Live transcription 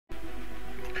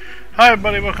Hi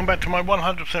everybody, welcome back to my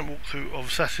 100% walkthrough of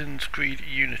Assassin's Creed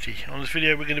Unity. On this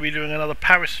video we're going to be doing another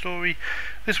Paris story.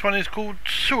 This one is called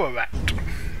Sewer Rat.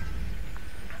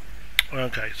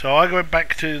 Okay, so I go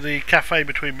back to the cafe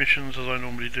between missions as I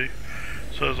normally do,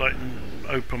 so as I can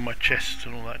open my chest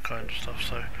and all that kind of stuff.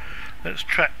 So let's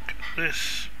track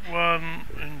this one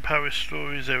in Paris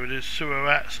stories. There it is, Sewer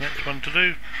Rat's next one to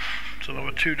do. It's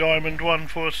another 2 diamond one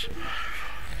for us.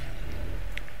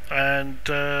 And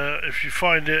if you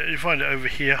find it over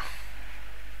here.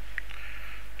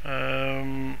 Let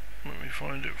me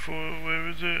find it for, where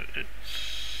is it? I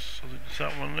think it's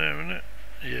that one there, isn't it?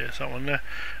 Yeah, it's that one there.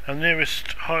 And the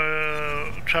nearest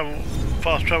fast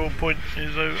travel point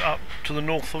is up to the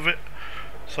north of it.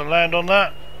 So land on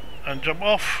that and jump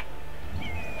off.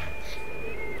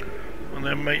 And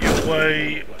then make your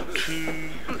way to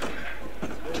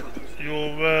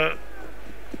your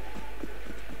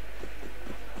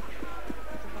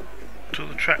to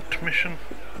the tracked mission,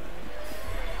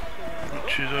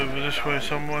 which is over this way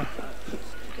somewhere.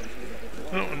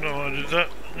 Oh no, I did that.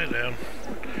 Get down.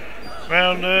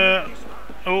 Round there.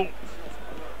 Oh.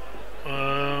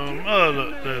 Oh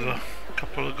look, there's a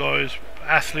couple of guys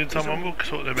hassling someone. We'll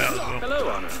sort them out as well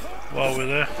while we're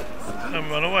there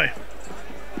and run away.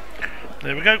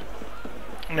 There we go.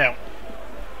 Now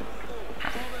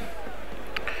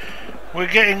we're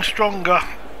getting stronger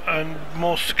and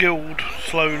more skilled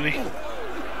slowly,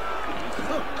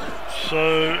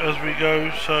 so as we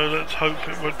go, so let's hope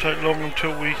it won't take long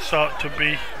until we start to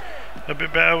be a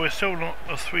bit better. We're still not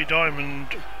a 3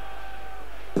 diamond,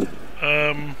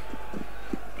 we're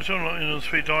still not in the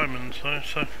 3 diamonds though,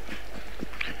 so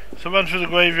run through the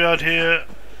graveyard here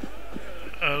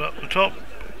and up the top,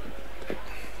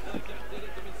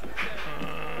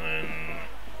 and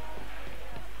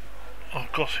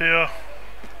across here.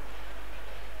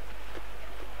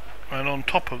 And on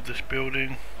top of this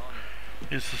building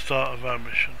is the start of our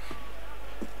mission,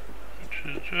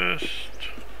 which is just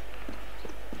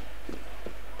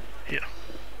here.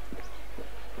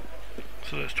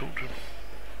 So let's talk to him.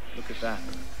 Look at that.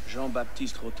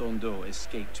 Jean-Baptiste Rotondo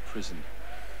escaped prison.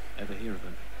 Ever hear of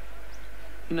him?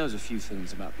 He knows a few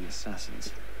things about the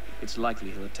assassins. It's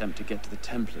likely he'll attempt to get to the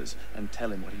Templars and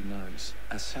tell him what he knows.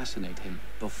 Assassinate him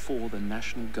before the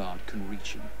National Guard can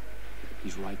reach him.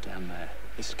 He's right down there,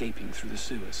 escaping through the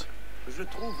sewers.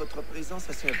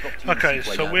 Okay,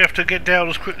 so we have to get down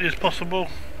as quickly as possible.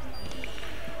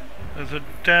 There's a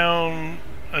down,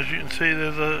 as you can see,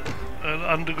 there's an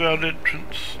underground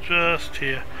entrance just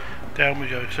here. Down we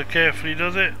go. So carefully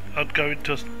does it. I'd go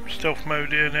into stealth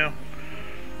mode here now.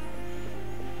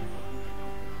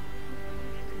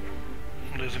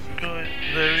 There's a guy,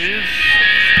 there he is.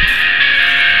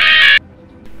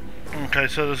 Okay,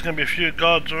 so there's going to be a few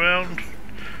guards around.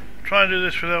 Try and do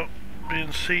this without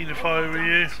being seen if I were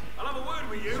you. I'll have a word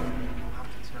with you.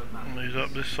 And he's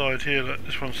up this side here, like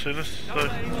this one's seen us, so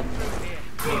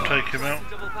we'll take him out.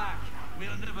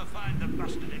 We'll never find the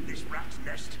bastard in this rat's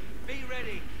nest. Be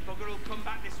ready, bugger will come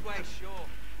back this way, sure.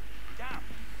 Damn,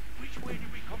 which way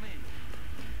did we come in?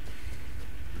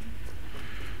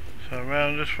 So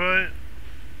around this way,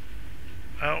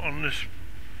 out on this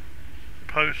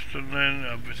post, and then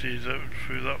obviously he's out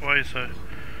through that way, so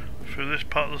through this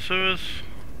part of the sewers,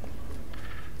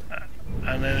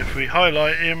 and then if we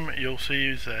highlight him you'll see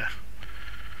he's there.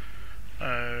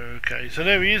 Okay, so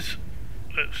there he is.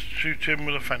 Let's shoot him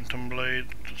with a phantom blade,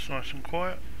 just nice and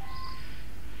quiet.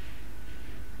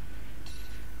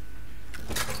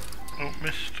 Oh,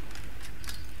 missed.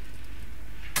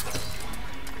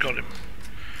 Got him.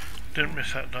 Didn't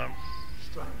miss that time.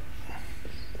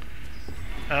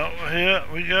 Out here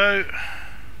we go,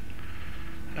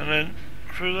 and then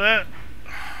through there,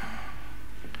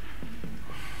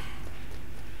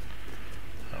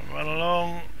 and run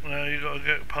along. Now you've got to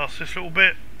get past this little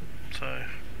bit, so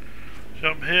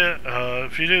jump here.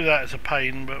 If you do that it's a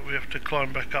pain, but we have to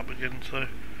climb back up again, so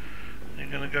you're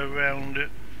going to go round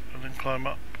it and then climb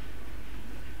up.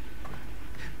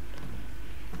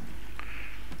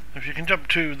 If you can jump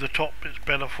to the top it's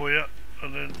better for you,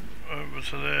 and then over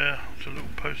to there, to a little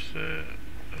post there,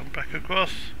 and back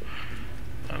across.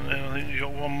 And then I think you've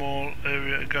got one more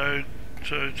area to go.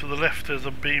 So to the left there's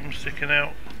a beam sticking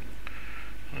out,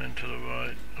 and then to the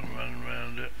right, and run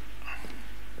around it.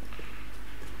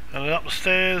 And then up the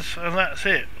stairs, and that's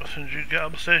it. As soon as you get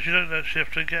up the stairs, you don't actually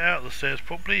have to get out the stairs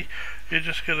properly. You're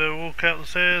just going to walk out the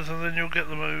stairs, and then you'll get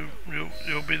the move.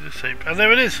 You'll be the same. And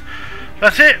there it is.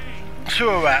 That's it.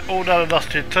 Sewer Rat, all done and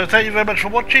dusted. So thank you very much for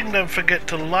watching. Don't forget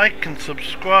to like and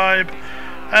subscribe.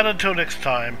 And until next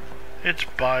time, it's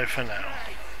bye for now.